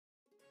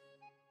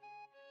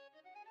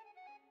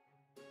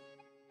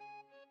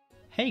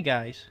Hey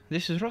guys,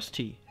 this is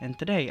Rusty, and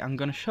today I'm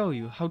gonna show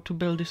you how to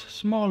build this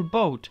small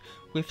boat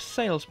with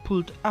sails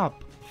pulled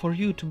up for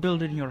you to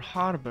build in your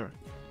harbor.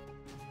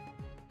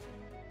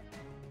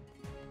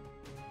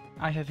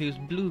 I have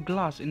used blue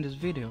glass in this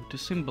video to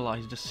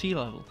symbolize the sea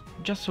level,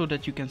 just so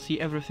that you can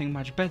see everything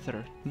much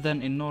better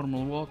than in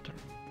normal water.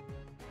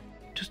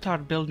 To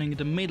start building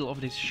the middle of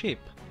this ship,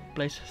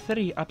 place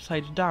 3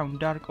 upside down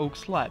dark oak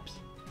slabs.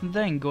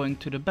 Then going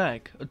to the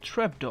back, a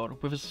trapdoor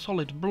with a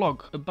solid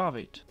block above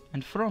it,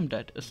 and from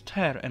that a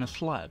stair and a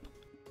slab.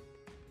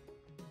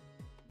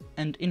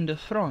 And in the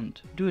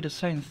front, do the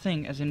same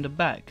thing as in the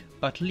back,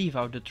 but leave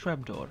out the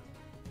trapdoor.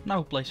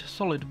 Now place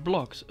solid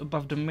blocks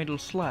above the middle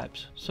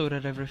slabs, so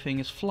that everything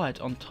is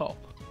flat on top.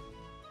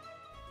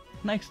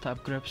 Next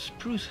up, grab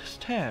Spruce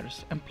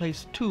Stairs and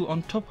place 2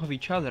 on top of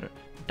each other,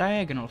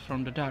 diagonal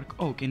from the dark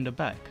oak in the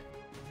back.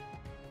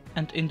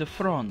 And in the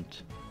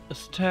front, a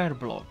stair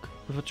block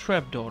with a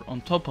trapdoor on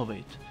top of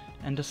it,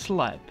 and a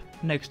slab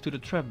next to the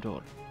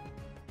trapdoor.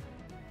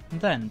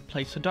 Then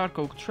place a dark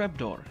oak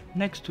trapdoor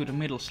next to the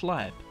middle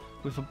slab,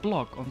 with a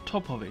block on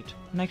top of it.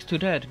 Next to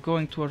that,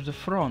 going towards the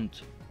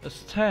front, a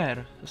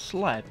stair, a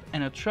slab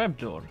and a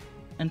trapdoor,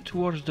 and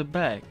towards the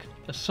back,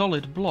 a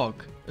solid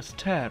block, a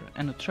stair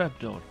and a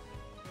trapdoor.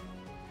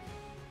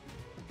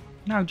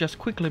 Now just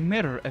quickly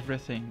mirror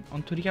everything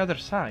onto the other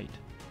side.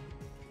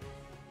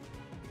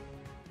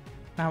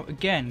 Now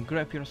again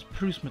grab your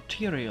spruce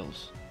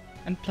materials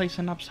and place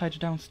an upside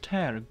down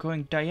stair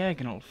going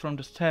diagonal from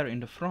the stair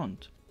in the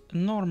front, a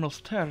normal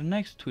stair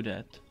next to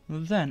that,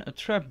 then a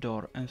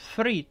trapdoor and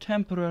 3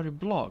 temporary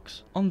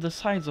blocks, on the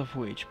sides of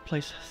which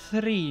place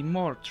 3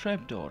 more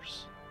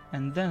trapdoors,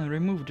 and then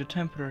remove the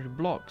temporary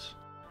blocks.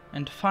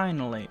 And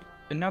finally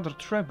another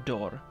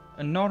trapdoor,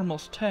 a normal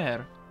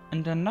stair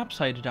and an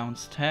upside down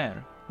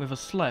stair with a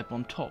slab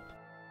on top.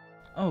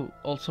 Oh,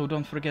 also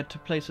don't forget to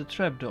place a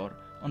trapdoor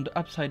on the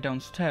upside down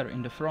stair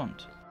in the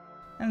front.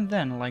 And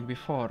then, like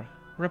before,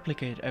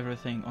 replicate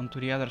everything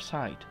onto the other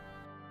side.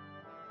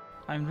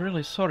 I'm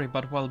really sorry,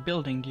 but while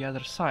building the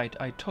other side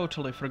I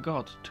totally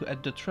forgot to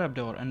add the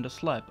trapdoor and the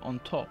slab on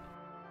top.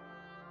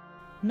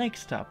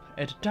 Next up,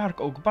 add dark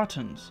oak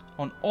buttons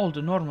on all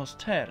the normal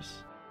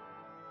stairs.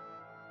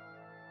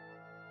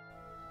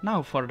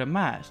 Now for the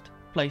mast,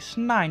 place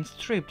 9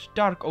 stripped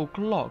dark oak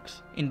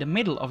logs in the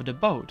middle of the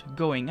boat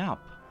going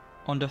up.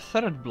 On the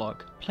third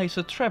block, place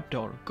a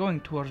trapdoor going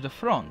towards the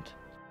front,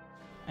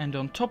 and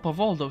on top of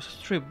all those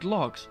stripped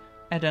logs,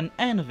 add an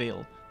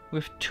anvil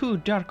with 2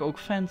 dark oak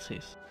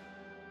fences.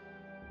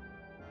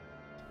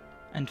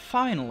 And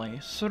finally,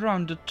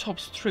 surround the top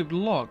stripped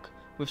log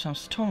with some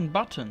stone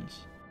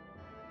buttons.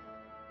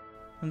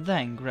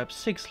 Then grab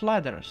 6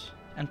 ladders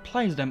and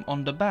place them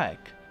on the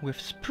back,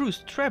 with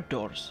spruce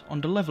trapdoors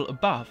on the level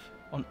above,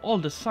 on all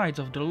the sides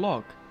of the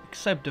log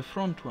except the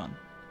front one.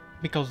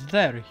 Because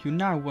there you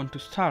now want to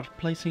start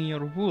placing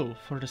your wool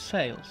for the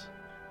sails.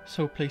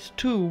 So place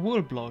 2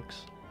 wool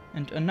blocks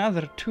and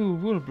another 2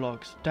 wool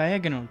blocks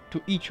diagonal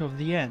to each of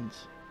the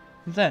ends.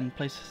 Then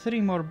place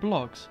 3 more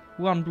blocks,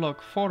 1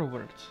 block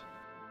forwards.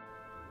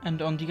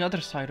 And on the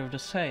other side of the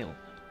sail,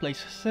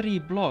 place 3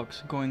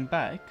 blocks going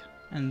back,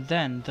 and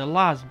then the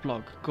last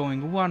block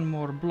going 1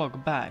 more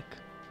block back.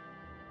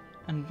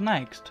 And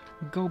next,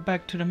 go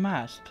back to the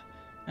mast,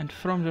 and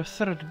from the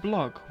third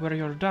block where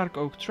your dark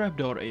oak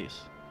trapdoor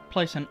is,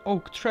 place an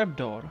oak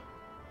trapdoor,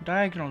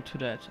 diagonal to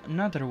that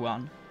another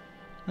one,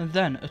 and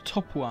then a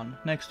top one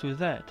next to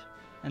that,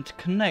 and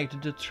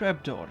connect the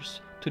trapdoors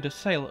to the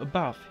sail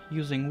above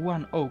using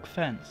 1 oak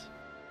fence.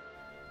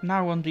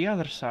 Now on the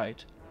other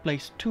side,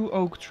 place 2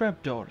 oak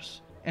trapdoors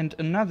and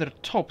another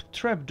top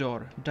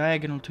trapdoor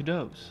diagonal to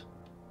those,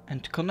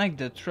 and connect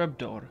the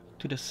trapdoor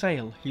to the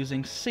sail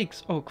using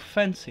 6 oak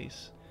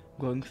fences,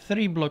 going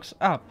 3 blocks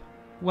up,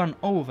 1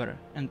 over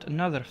and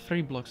another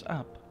 3 blocks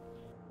up.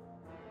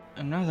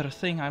 Another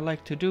thing I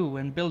like to do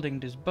when building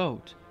this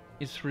boat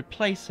is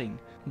replacing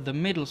the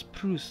middle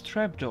spruce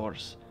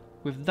trapdoors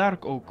with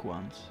dark oak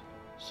ones,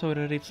 so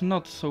that it's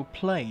not so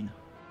plain.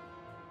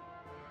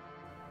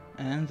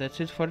 And that's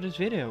it for this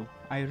video.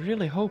 I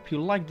really hope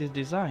you like this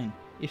design.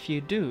 If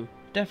you do,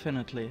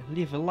 definitely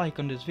leave a like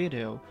on this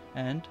video,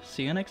 and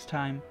see you next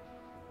time.